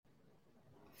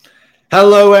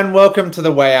Hello and welcome to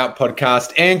the Way Out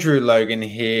podcast. Andrew Logan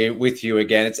here with you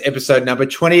again. It's episode number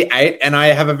 28 and I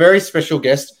have a very special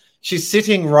guest. She's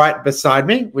sitting right beside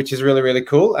me, which is really, really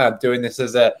cool. Doing this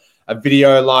as a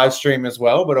video live stream as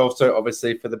well, but also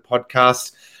obviously for the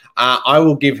podcast. I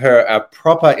will give her a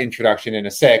proper introduction in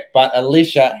a sec. But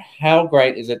Alisha, how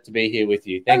great is it to be here with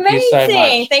you? Thank you so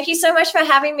much. Thank you so much for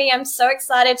having me. I'm so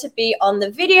excited to be on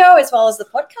the video as well as the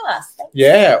podcast. Thanks.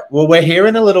 Yeah, well, we're here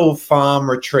in a little farm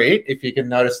retreat. If you can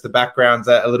notice, the backgrounds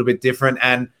are a little bit different,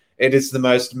 and it is the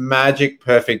most magic,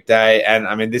 perfect day. And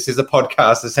I mean, this is a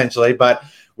podcast essentially, but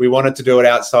we wanted to do it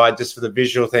outside just for the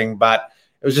visual thing, but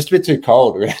it was just a bit too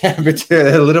cold.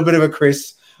 A little bit of a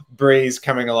crisp breeze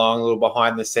coming along, a little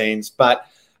behind the scenes. But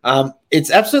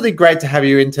it's absolutely great to have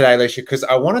you in today, Alisha, because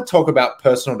I want to talk about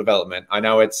personal development. I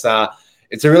know it's a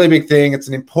really big thing. It's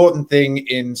an important thing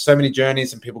in so many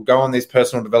journeys, and people go on these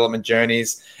personal development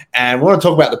journeys. And we want to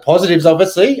talk about the positives,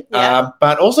 obviously,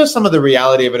 but also some of the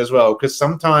reality of it as well, because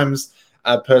sometimes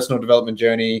a personal development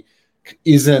journey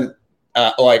isn't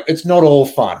it's not all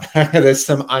fun. There's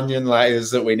some onion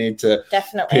layers that we need to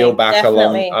peel back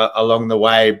along the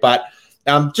way. But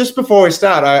just before we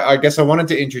start, I guess I wanted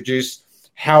to introduce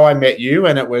how I met you,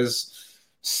 and it was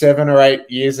 7 or 8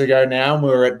 years ago now. We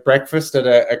were at breakfast at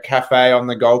a cafe on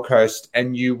the Gold Coast,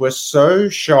 and you were so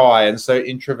shy and so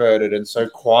introverted and so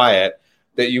quiet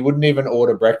that you wouldn't even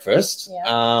order breakfast.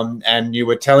 Yeah. And you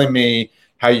were telling me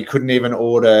how you couldn't even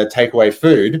order takeaway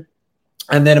food.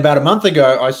 And then about a month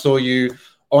ago, I saw you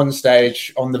on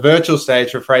stage, on the virtual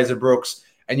stage for Fraser Brooks,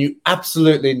 and you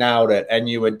absolutely nailed it. And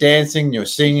you were dancing, you were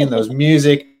singing, there was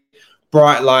music,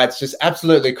 bright lights, just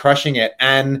absolutely crushing it.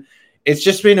 And it's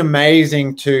just been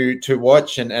amazing to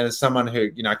watch. And as someone who,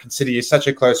 I consider you such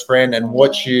a close friend, and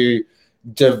watch you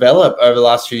develop over the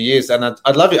last few years. And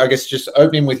I'd love you, I guess, just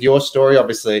opening with your story,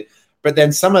 obviously, but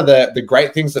then some of the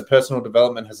great things that personal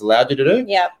development has allowed you to do.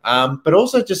 Yeah. But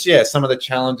also just, some of the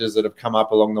challenges that have come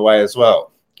up along the way as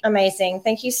well. Amazing.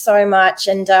 Thank you so much.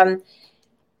 And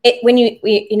when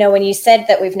you said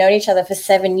that we've known each other for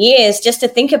 7 years, just to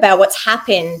think about what's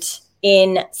happened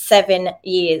in 7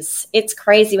 years. It's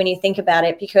crazy when you think about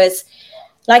it, because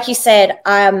like you said,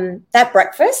 that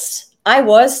breakfast, I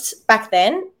was back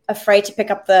then afraid to pick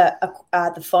up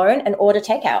the phone and order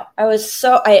takeout.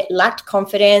 I lacked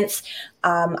confidence.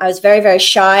 I was very, very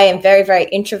shy and very, very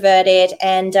introverted.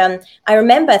 And I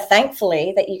remember,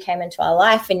 thankfully, that you came into our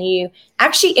life and you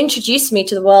actually introduced me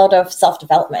to the world of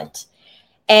self-development.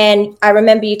 And I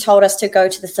remember you told us to go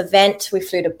to this event. We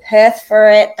flew to Perth for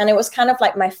it. And it was kind of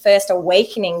like my first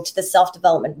awakening to the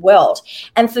self-development world.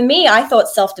 And for me, I thought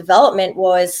self-development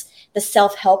was the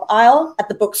self-help aisle at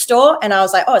the bookstore. And I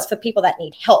was like, it's for people that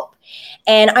need help.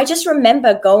 And I just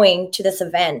remember going to this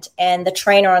event, and the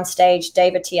trainer on stage,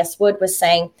 David T.S. Wood, was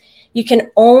saying, you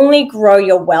can only grow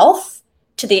your wealth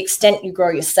to the extent you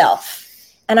grow yourself.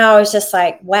 And I was just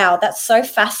like, wow, that's so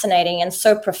fascinating and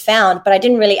so profound. But I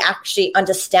didn't really actually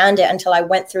understand it until I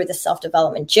went through the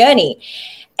self-development journey.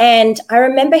 And I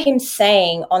remember him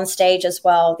saying on stage as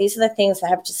well, these are the things that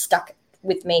have just stuck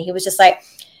with me. He was just like,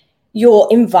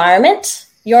 your environment.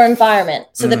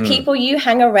 So the people you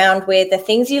hang around with, the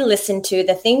things you listen to,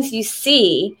 the things you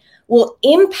see will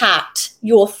impact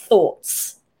your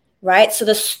thoughts, right? So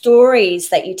the stories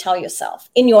that you tell yourself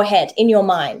in your head, in your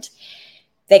mind.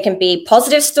 They can be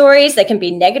positive stories, they can be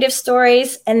negative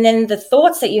stories, and then the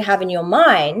thoughts that you have in your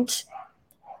mind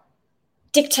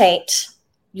dictate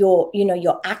your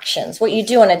actions, what you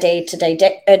do on a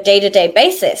day-to-day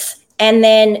basis. And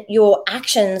then your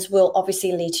actions will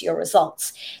obviously lead to your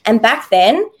results. And back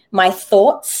then, my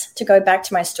thoughts, to go back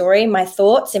to my story, my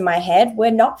thoughts in my head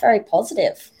were not very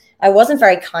positive. I wasn't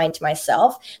very kind to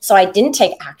myself, so I didn't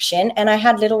take action, and I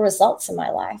had little results in my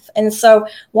life. And so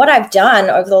what I've done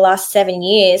over the last 7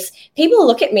 years, people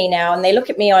look at me now, and they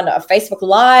look at me on a Facebook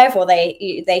Live, or they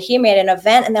hear me at an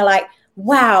event, and they're like,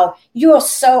 wow, you're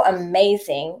so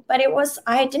amazing. But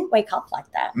I didn't wake up like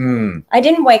that. I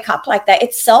didn't wake up like that.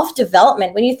 It's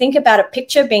self-development. When you think about a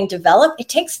picture being developed, it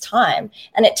takes time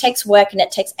and it takes work and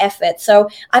it takes effort. So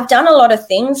I've done a lot of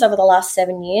things over the last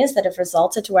 7 years that have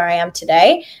resulted to where I am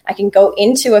today. I can go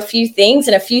into a few things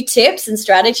and a few tips and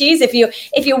strategies. If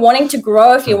you're wanting to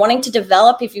grow, if you're wanting to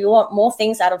develop, if you want more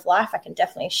things out of life, I can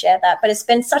definitely share that. But it's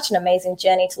been such an amazing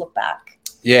journey to look back.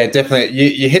 Yeah, definitely.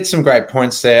 You hit some great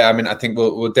points there. I mean, I think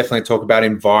we'll definitely talk about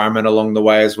environment along the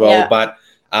way as well. Yeah. But,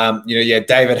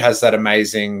 David has that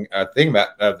amazing thing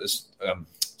about this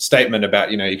statement about,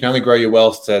 you can only grow your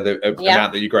wealth to the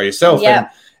amount that you grow yourself.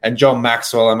 Yeah. And John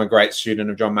Maxwell, I'm a great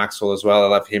student of John Maxwell as well. I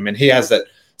love him. And he has that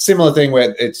similar thing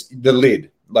where it's the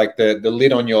lid, like the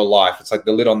lid on your life. It's like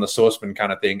the lid on the saucepan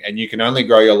kind of thing. And you can only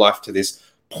grow your life to this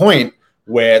point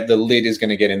where the lid is going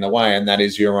to get in the way, and that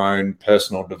is your own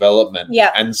personal development.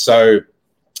 Yeah. And so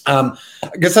I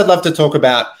guess I'd love to talk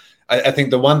about, I think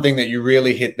the one thing that you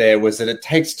really hit there was that it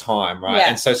takes time, right? Yeah.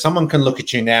 And so someone can look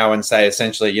at you now and say,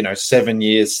 essentially, 7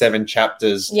 years, 7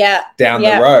 chapters down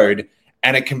the road.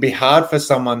 And it can be hard for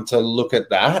someone to look at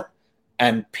that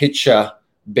and picture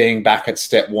being back at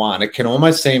step 1. It can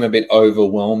almost seem a bit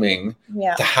overwhelming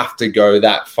to have to go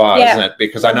that far, isn't it?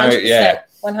 Because 100%, I know,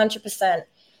 100%.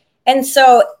 And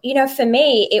so, for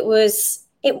me,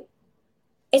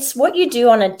 it's what you do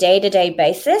on a day-to-day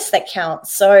basis that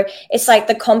counts. So it's like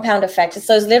the compound effect. It's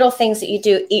those little things that you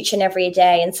do each and every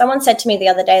day. And someone said to me the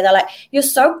other day, they're like, you're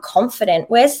so confident.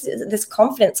 Where's this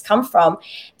confidence come from?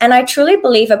 And I truly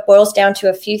believe it boils down to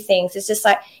a few things. It's just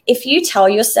like, if you tell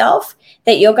yourself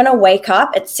that you're going to wake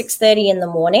up at 6:30 in the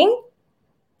morning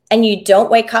and you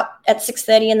don't wake up at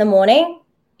 6:30 in the morning,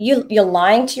 you're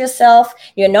lying to yourself.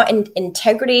 You're not in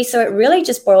integrity. So it really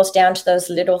just boils down to those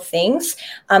little things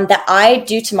that I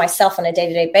do to myself on a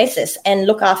day-to-day basis and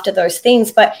look after those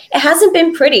things. But it hasn't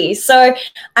been pretty. So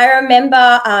I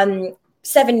remember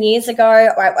 7 years ago,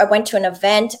 I went to an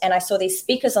event and I saw these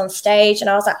speakers on stage and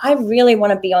I was like, I really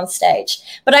want to be on stage,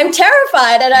 but I'm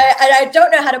terrified and I don't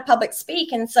know how to public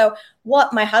speak. And so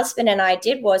what my husband and I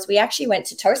did was we actually went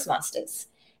to Toastmasters.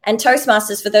 And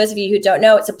Toastmasters, for those of you who don't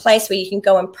know, it's a place where you can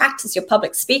go and practice your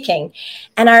public speaking.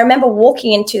 And I remember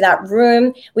walking into that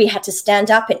room, we had to stand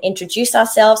up and introduce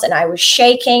ourselves, and I was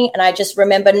shaking. And I just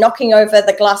remember knocking over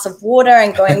the glass of water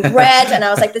and going red. And I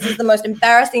was like, this is the most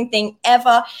embarrassing thing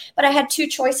ever. But I had 2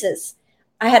 choices.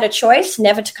 I had a choice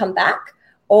never to come back,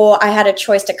 or I had a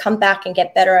choice to come back and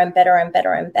get better and better and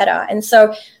better and better. And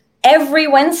so every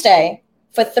Wednesday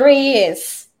for 3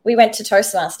 years, we went to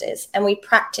Toastmasters and we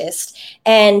practiced,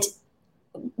 and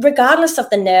regardless of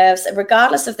the nerves,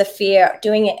 regardless of the fear,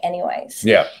 doing it anyways.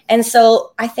 Yeah. And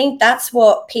so I think that's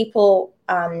what people,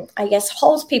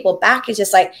 holds people back, is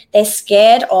just like they're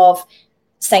scared of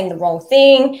saying the wrong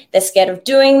thing. They're scared of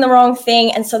doing the wrong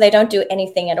thing. And so they don't do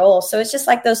anything at all. So it's just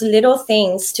like those little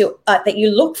things that you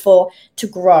look for to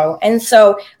grow. And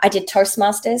so I did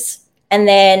Toastmasters, and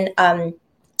then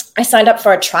I signed up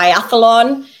for a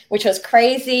triathlon, which was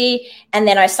crazy. And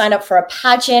then I signed up for a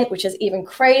pageant, which was even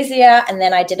crazier. And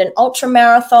then I did an ultra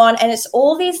marathon. And it's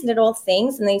all these little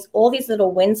things and all these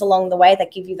little wins along the way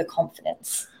that give you the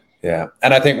confidence. Yeah.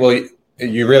 And I think, well,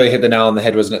 you really hit the nail on the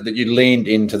head, wasn't it? That you leaned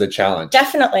into the challenge.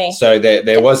 Definitely. So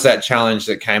there was that challenge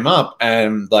that came up,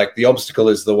 and like The Obstacle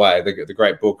is the Way, the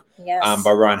great book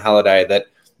by Ryan Halliday, that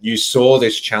you saw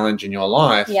this challenge in your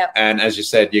life. Yep. And as you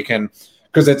said, you can,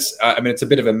 because it's a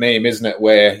bit of a meme, isn't it?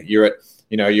 Where you're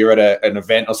at an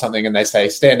event or something and they say,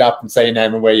 stand up and say your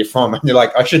name and where you're from. And you're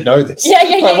like, I should know this. Why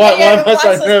am I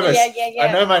so nervous? Yeah.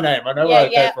 I know my name. I know where I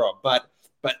came from. But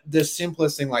the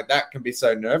simplest thing like that can be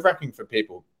so nerve-wracking for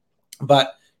people.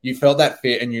 But you felt that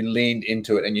fear and you leaned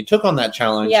into it and you took on that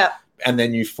challenge. Yeah. And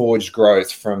then you forged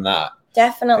growth from that.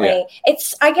 Definitely. Yeah.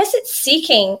 It's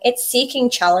seeking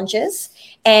challenges.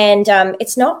 And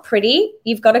it's not pretty.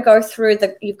 You've got to go through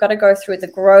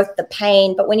the growth, the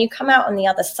pain. But when you come out on the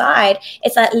other side,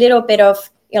 it's that little bit of,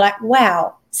 you're like,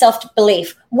 wow,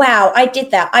 self-belief. Wow, I did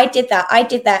that.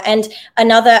 And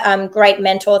another great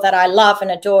mentor that I love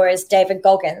and adore is David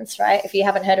Goggins, right? If you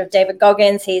haven't heard of David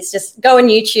Goggins, go and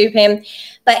YouTube him.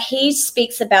 But he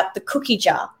speaks about the cookie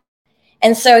jar.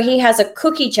 And so he has a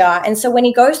cookie jar. And so when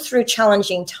he goes through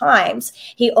challenging times,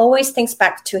 he always thinks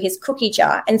back to his cookie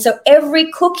jar. And so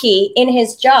every cookie in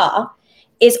his jar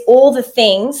is all the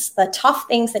things, the tough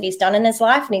things that he's done in his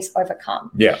life and he's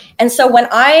overcome. Yeah. And so when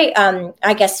I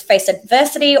face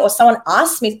adversity or someone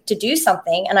asks me to do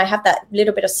something and I have that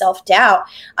little bit of self-doubt,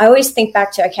 I always think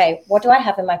back to, okay, what do I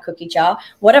have in my cookie jar?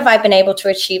 What have I been able to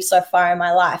achieve so far in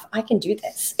my life? I can do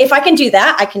this. If I can do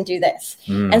that, I can do this.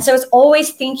 And so it's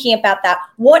always thinking about that.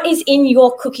 What is in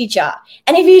your cookie jar?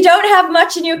 And if you don't have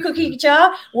much in your cookie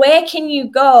jar, where can you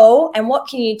go and what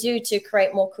can you do to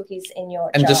create more cookies in your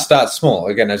jar? And just start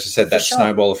small. Again, as you said, that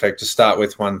snowball effect, to start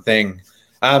with one thing.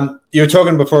 You were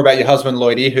talking before about your husband,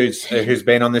 Lloydie, who's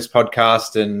been on this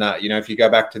podcast. And, if you go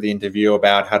back to the interview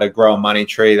about how to grow a money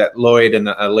tree, that Lloyd and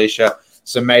Alisha,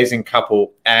 it's an amazing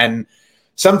couple. And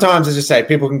sometimes, as you say,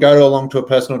 people can go along to a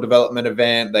personal development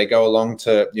event. They go along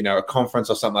to, a conference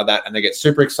or something like that, and they get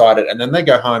super excited. And then they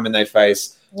go home and they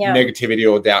face negativity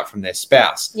or doubt from their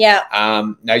spouse. Yeah.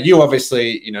 Now, you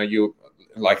obviously, you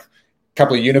like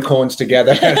couple of unicorns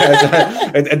together.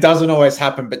 It doesn't always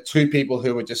happen, but 2 people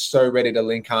who were just so ready to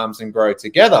link arms and grow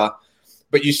together.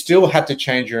 But you still had to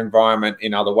change your environment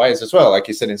in other ways as well. Like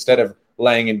you said, instead of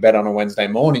laying in bed on a Wednesday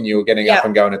morning, you were getting up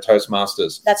and going to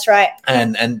Toastmasters. That's right.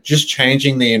 And just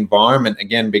changing the environment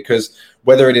again, because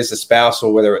whether it is a spouse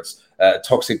or whether it's a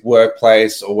toxic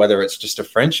workplace or whether it's just a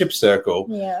friendship circle,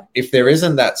 if there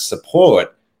isn't that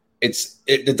support,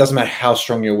 it doesn't matter how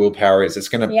strong your willpower is, it's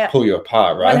going to pull you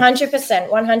apart, right?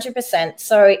 100%.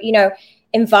 So, you know,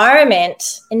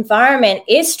 environment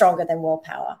is stronger than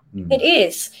willpower. It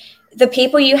is. The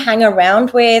people you hang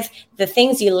around with, the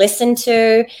things you listen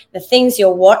to, the things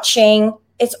you're watching,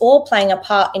 it's all playing a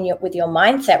part with your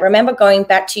mindset. Remember, going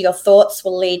back to your thoughts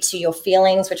will lead to your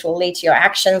feelings, which will lead to your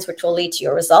actions, which will lead to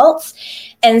your results.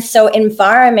 And so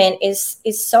environment is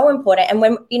so important. And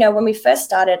when we first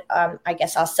started, I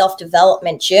guess, our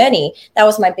self-development journey, that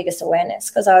was my biggest awareness,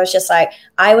 because I was just like,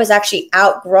 I was actually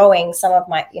outgrowing some of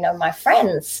my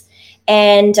friends.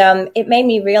 And it made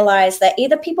me realize that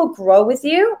either people grow with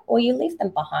you or you leave them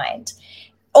behind.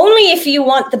 Only if you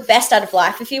want the best out of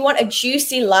life, if you want a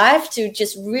juicy life to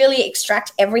just really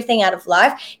extract everything out of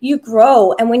life, you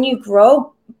grow. And when you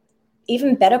grow,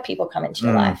 even better people come into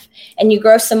your life. And you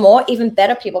grow some more, even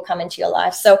better people come into your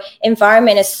life. So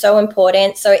environment is so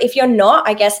important. So if you're not,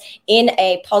 I guess, in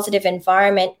a positive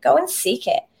environment, go and seek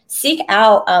it. Seek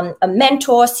out a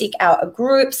mentor, seek out a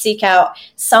group, seek out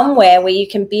somewhere where you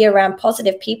can be around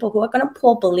positive people who are going to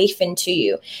pour belief into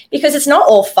you, because it's not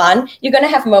all fun. You're going to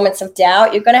have moments of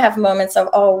doubt. You're going to have moments of,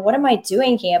 oh, what am I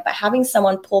doing here? But having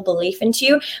someone pour belief into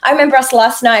you. I remember us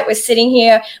last night, we're sitting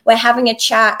here, we're having a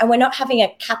chat, and we're not having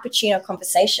a cappuccino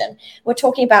conversation. We're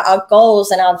talking about our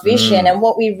goals and our vision and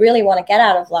what we really want to get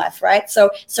out of life, right?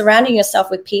 So surrounding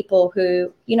yourself with people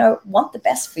who, want the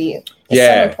best for you. It's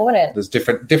so important. There's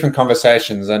different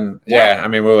conversations, and I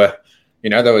mean, we were,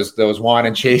 there was wine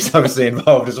and cheese obviously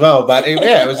involved as well, but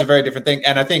it was a very different thing.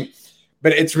 And I think,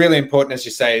 but it's really important, as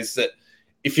you say, is that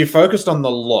if you're focused on the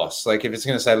loss, like if it's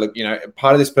going to say, look,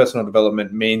 part of this personal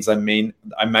development means I may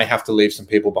have to leave some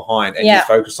people behind, and you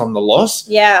focus on the loss.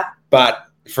 Yeah. But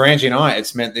for Angie and I,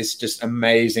 it's meant this just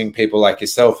amazing people like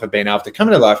yourself have been able to come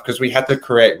into life because we had to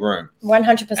create room.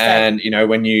 100%. And,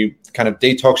 when you kind of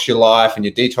detox your life and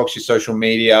you detox your social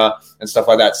media and stuff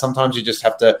like that, sometimes you just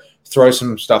have to throw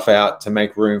some stuff out to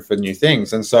make room for new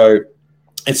things. And so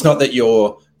it's not that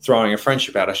you're throwing a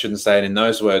friendship out, I shouldn't say it in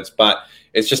those words, but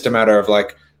it's just a matter of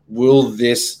like, will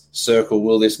this circle,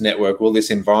 will this network, will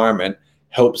this environment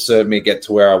help serve me get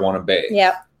to where I want to be?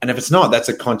 Yeah. And if it's not, that's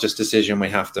a conscious decision we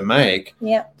have to make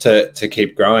to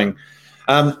keep growing.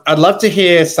 I'd love to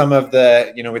hear some of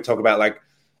the, we talk about like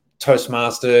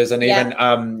Toastmasters, and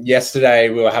even yesterday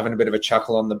we were having a bit of a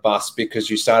chuckle on the bus because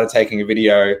you started taking a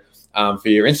video for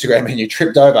your Instagram and you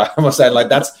tripped over. And we're saying like,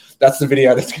 that's the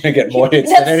video that's going to get more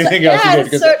hits than anything else. Yeah,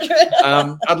 it's so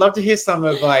true. I'd love to hear some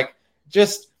of like,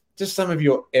 just some of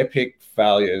your epic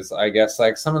failures, I guess,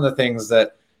 like some of the things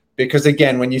that, because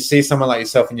again, when you see someone like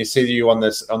yourself and you see you on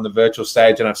the virtual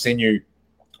stage, and I've seen you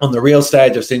on the real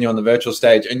stage, I've seen you on the virtual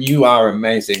stage, and you are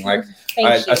amazing. Like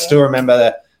I still remember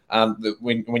that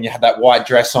when you had that white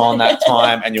dress on that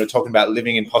time and you were talking about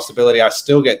living in possibility, I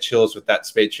still get chills with that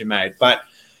speech you made. But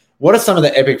what are some of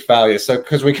the epic failures? So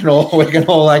because we can all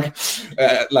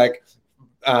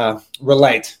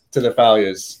relate to the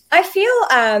failures. I feel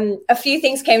a few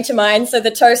things came to mind. So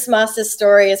the Toastmasters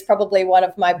story is probably one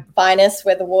of my finest,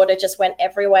 where the water just went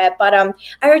everywhere. But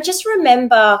I just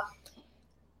remember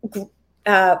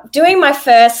doing my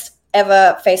first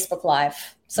ever Facebook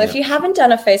Live. So if you haven't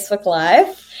done a Facebook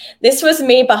Live, this was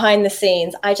me behind the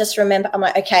scenes. I just remember, I'm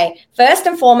like, okay, first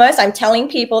and foremost, I'm telling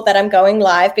people that I'm going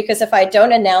live, because if I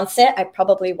don't announce it, I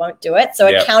probably won't do it.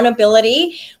 So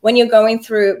accountability when you're going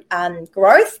through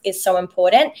growth is so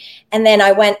important. And then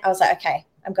I was like, okay,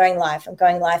 I'm going live.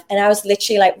 And I was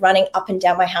literally like running up and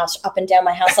down my house. I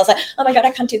was like, oh my God,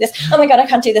 I can't do this. Oh my God, I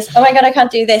can't do this. Oh my God, I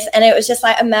can't do this. And it was just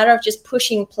like a matter of just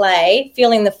pushing play,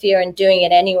 feeling the fear and doing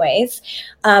it anyways.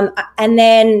 And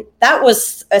then that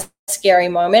was a scary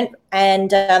moment.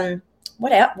 And I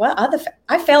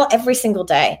fail every single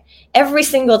day.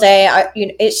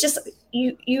 It's just,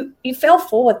 you fail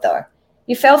forward though.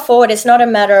 You fell forward. It's not a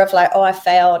matter of like, oh, I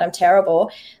failed, I'm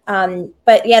terrible.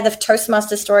 But yeah, the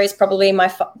Toastmaster story is probably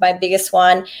my biggest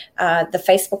one, the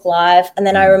Facebook Live. And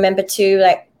then I remember too,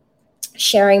 like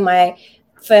sharing my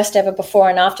first ever before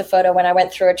and after photo when I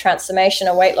went through a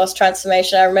weight loss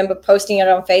transformation. I remember posting it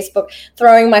on Facebook,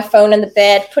 throwing my phone in the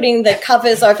bed, putting the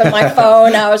covers over my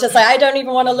phone. I was just like, I don't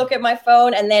even want to look at my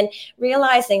phone. And then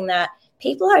realizing that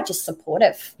people are just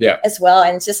supportive as well.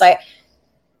 And it's just like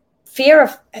fear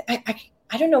of,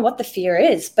 I don't know what the fear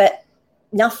is, but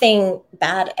nothing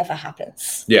bad ever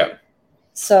happens. Yeah.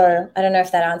 So I don't know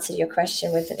if that answered your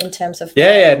question in terms of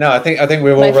no, I think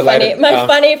we've all related.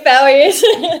 Funny failures.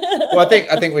 Well,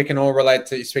 I think we can all relate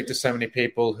to. You speak to so many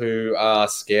people who are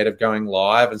scared of going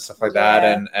live and stuff like that,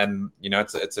 and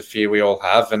it's a fear we all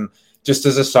have. And just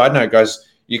as a side note, guys,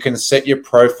 you can set your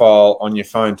profile on your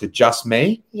phone to just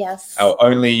me, or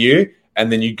only you. And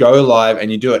then you go live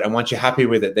and you do it. And once you're happy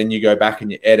with it, then you go back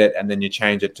and you edit and then you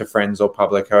change it to friends or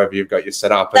public, however you've got your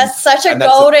set up. That's such a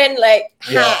golden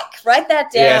hack. Write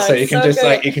that down. Yeah, so you can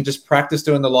you can just practice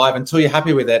doing the live until you're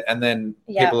happy with it, and then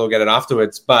people will get it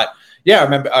afterwards. But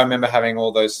I remember having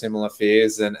all those similar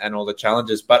fears and all the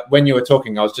challenges. But when you were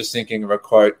talking, I was just thinking of a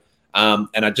quote, and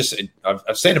I've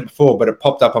seen it before, but it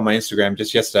popped up on my Instagram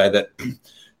just yesterday that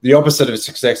the opposite of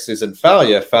success isn't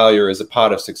failure. Failure is a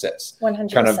part of success.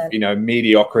 100%. Kind of,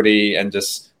 mediocrity and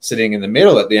just sitting in the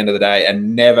middle at the end of the day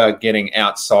and never getting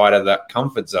outside of that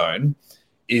comfort zone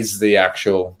is the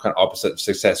actual kind of opposite of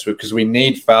success, because we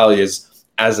need failures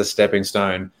as a stepping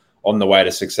stone on the way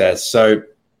to success. So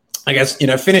I guess,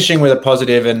 finishing with a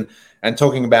positive and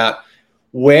talking about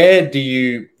where do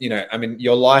you,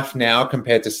 your life now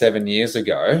compared to 7 years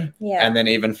ago, and then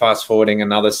even fast forwarding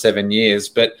another 7 years,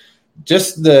 but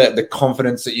just the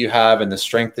confidence that you have and the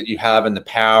strength that you have and the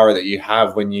power that you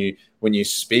have when you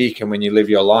speak and when you live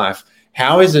your life,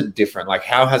 how is it different? Like,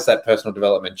 how has that personal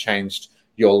development changed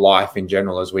your life in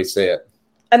general as we see it?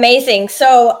 Amazing.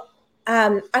 So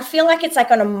I feel like it's like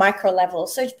on a micro level.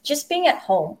 So just being at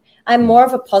home, I'm more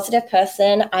of a positive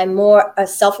person. I'm more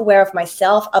self-aware of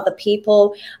myself, other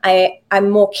people. I'm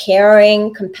more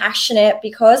caring, compassionate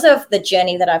because of the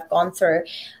journey that I've gone through.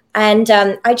 And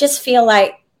I just feel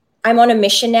like I'm on a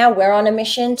mission now. We're on a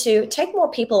mission to take more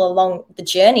people along the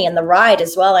journey and the ride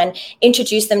as well, and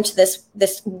introduce them to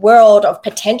this world of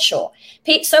potential.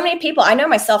 So many people, I know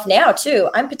myself now too,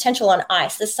 I'm potential on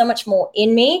ice. There's so much more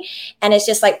in me, and it's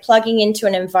just like plugging into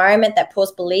an environment that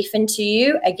pours belief into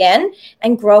you again,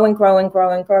 and grow and grow and grow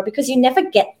and grow, because you never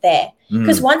get there.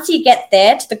 Because once you get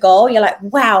there to the goal, you're like,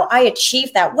 wow, I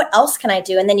achieved that. What else can I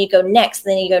do? And then you go next,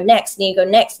 and then you go next, and you go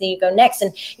next, and you go next.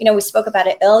 And, we spoke about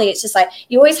it earlier. It's just like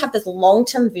you always have this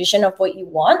long-term vision of what you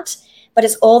want, but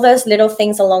it's all those little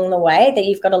things along the way that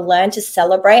you've got to learn to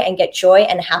celebrate and get joy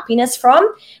and happiness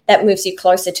from that moves you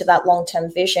closer to that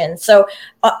long-term vision. So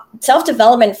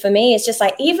self-development for me is just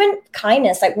like even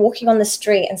kindness, like walking on the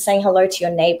street and saying hello to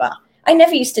your neighbor. I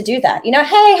never used to do that. Hey,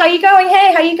 how you going?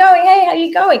 Hey, how you going? Hey, how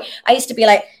you going? I used to be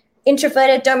like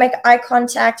introverted, don't make eye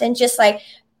contact, and just like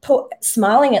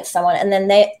smiling at someone, and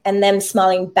then them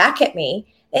smiling back at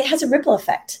me. It has a ripple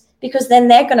effect, because then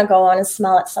they're going to go on and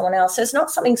smile at someone else. So it's not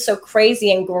something so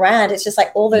crazy and grand. It's just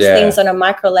like all those things on a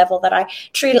micro level that I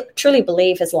truly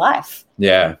believe is life.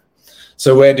 Yeah.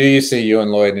 So where do you see you and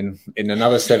Lloyd in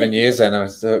another 7 years and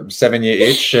a 7 year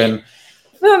itch? And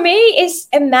for me, it's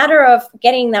a matter of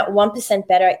getting that 1%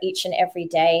 better each and every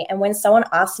day. And when someone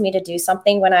asks me to do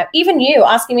something, even you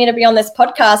asking me to be on this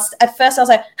podcast, at first I was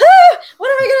like, what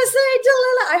am I going to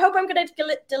say? I hope I'm going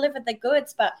to deliver the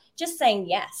goods, but just saying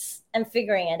yes and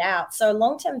figuring it out. So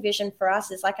long-term vision for us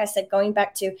is, like I said, going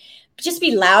back to just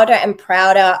be louder and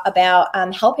prouder about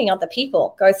helping other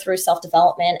people go through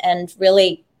self-development and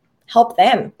really help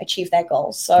them achieve their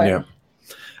goals. So yeah.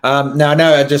 Now, I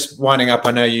know, just winding up,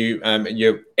 I know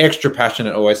you're extra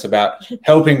passionate always about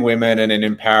helping women and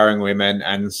empowering women.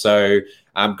 And so,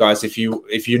 guys, if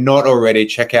you're not already,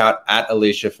 check out at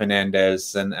Alisha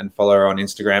Fernandez and follow her on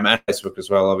Instagram and Facebook as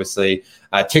well. Obviously,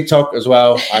 TikTok as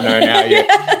well. I know now you're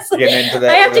getting into that.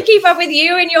 I have to keep up with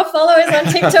you and your followers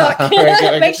on TikTok.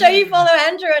 Make sure you follow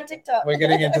Andrew on TikTok. We're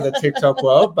getting into the TikTok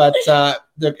world, but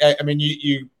look, I mean,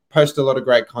 you post a lot of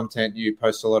great content. You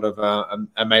post a lot of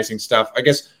amazing stuff. I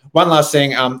guess one last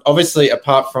thing, obviously,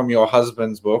 apart from your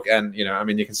husband's book, and,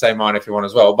 you can say mine if you want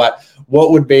as well, but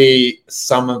what would be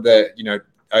some of the,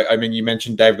 you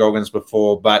mentioned Dave Goggins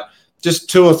before, but just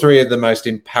 2 or 3 of the most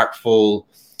impactful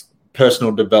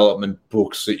personal development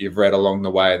books that you've read along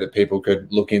the way that people could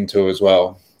look into as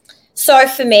well? So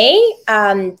for me,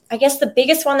 I guess the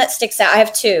biggest one that sticks out, I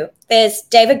have 2. There's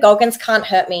David Goggins' Can't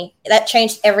Hurt Me. That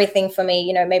changed everything for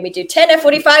me. Made me do 10 or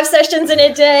 45 sessions in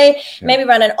a day, maybe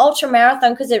run an ultra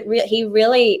marathon, because he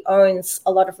really owns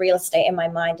a lot of real estate in my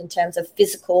mind in terms of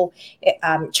physical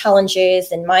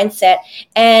challenges and mindset.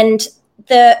 And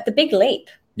the Big Leap.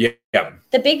 Yeah.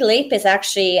 The Big Leap is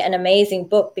actually an amazing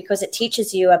book because it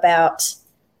teaches you about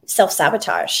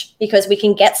self-sabotage, because we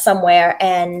can get somewhere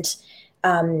and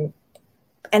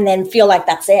then feel like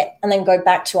that's it, and then go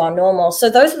back to our normal. So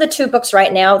those are the 2 books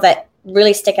right now that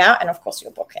really stick out. And of course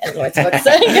your book and Lloyd's book.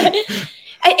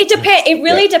 It depends. It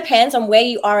really depends on where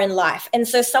you are in life. And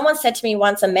so someone said to me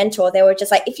once, a mentor, they were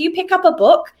just like, if you pick up a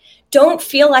book, don't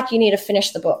feel like you need to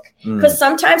finish the book, because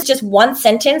sometimes just one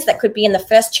sentence that could be in the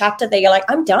first chapter that you're like,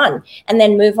 I'm done, and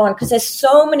then move on, because there's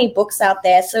so many books out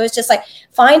there. So it's just like,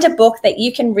 find a book that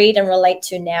you can read and relate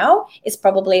to now is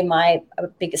probably my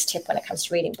biggest tip when it comes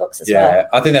to reading books as well. Yeah,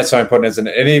 I think that's so important, isn't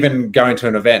it? And even going to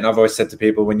an event, and I've always said to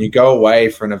people, when you go away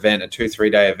for an event, a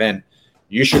 2-3 day event,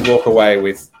 you should walk away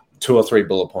with 2 or 3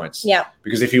 bullet points. Yeah.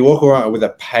 Because if you walk around with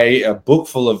a book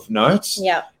full of notes,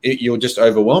 you'll just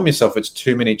overwhelm yourself. It's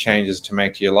too many changes to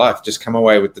make to your life. Just come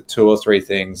away with the 2 or 3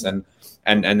 things. And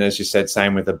as you said,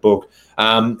 same with a book.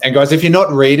 And guys, if you're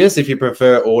not readers, if you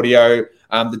prefer audio,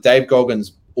 the Dave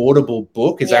Goggins Audible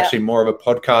book is actually more of a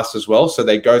podcast as well. So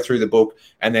they go through the book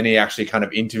and then he actually kind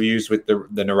of interviews with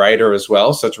the narrator as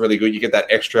well. So it's really good. You get that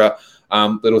extra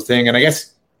little thing. And I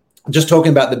guess just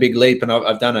talking about the big leap, and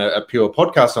I've done a pure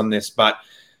podcast on this, but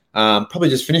probably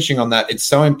just finishing on that, it's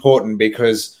so important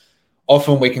because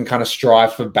often we can kind of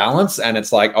strive for balance, and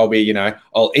it's like I'll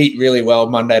eat really well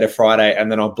Monday to Friday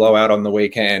and then I'll blow out on the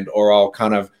weekend, or I'll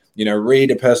kind of,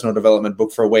 read a personal development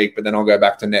book for a week, but then I'll go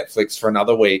back to Netflix for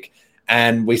another week.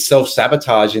 And we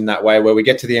self-sabotage in that way, where we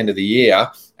get to the end of the year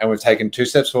and we've taken 2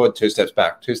 steps forward, 2 steps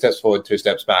back, 2 steps forward, 2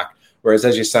 steps back. Whereas,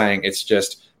 as you're saying, it's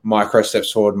just micro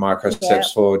steps forward,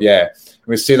 steps forward. Yeah.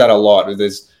 We see that a lot.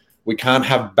 We can't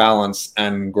have balance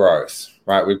and growth,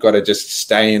 right? We've got to just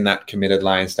stay in that committed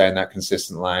lane, stay in that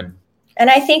consistent lane.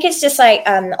 And I think it's just like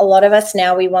a lot of us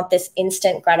now, we want this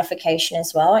instant gratification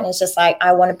as well. And it's just like,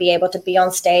 I want to be able to be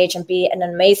on stage and be an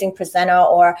amazing presenter,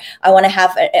 or I want to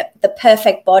have the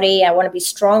perfect body. I want to be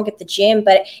strong at the gym,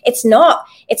 but it's not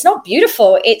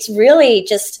beautiful. It's really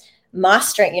just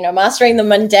mastering the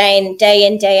mundane, day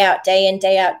in, day out,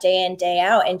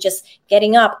 and just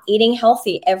getting up, eating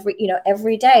healthy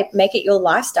every day, make it your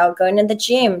lifestyle, going to the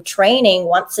gym, training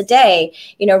once a day,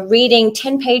 reading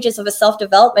 10 pages of a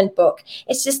self-development book.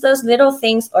 It's just those little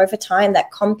things over time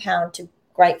that compound to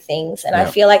great things. And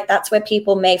I feel like that's where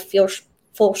people may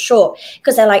fall short,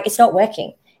 because they're like, it's not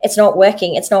working.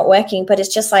 But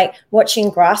it's just like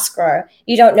watching grass grow.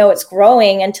 You don't know it's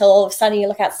growing until all of a sudden you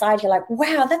look outside, you're like,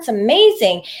 wow, that's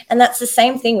amazing. And that's the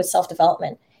same thing with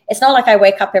self-development. It's not like I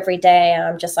wake up every day and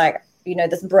I'm just like,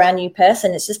 this brand new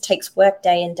person. It just takes work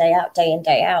day in, day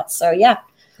out. So, yeah.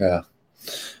 Yeah.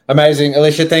 Amazing.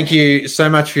 Alisha, thank you so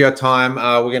much for your time.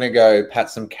 We're going to go pat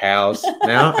some cows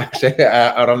now, actually,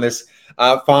 out on this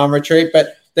farm retreat.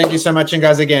 But thank you so much. And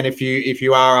guys, again, if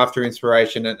you are after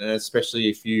inspiration, and especially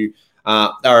if you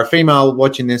are a female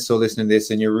watching this or listening to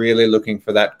this, and you're really looking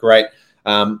for that great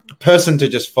person to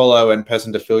just follow and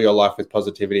person to fill your life with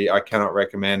positivity, I cannot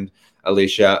recommend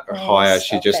Alisha higher.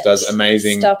 She just does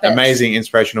amazing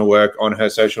inspirational work on her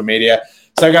social media.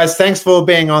 So guys, thanks for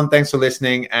being on. Thanks for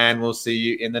listening. And we'll see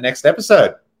you in the next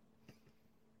episode.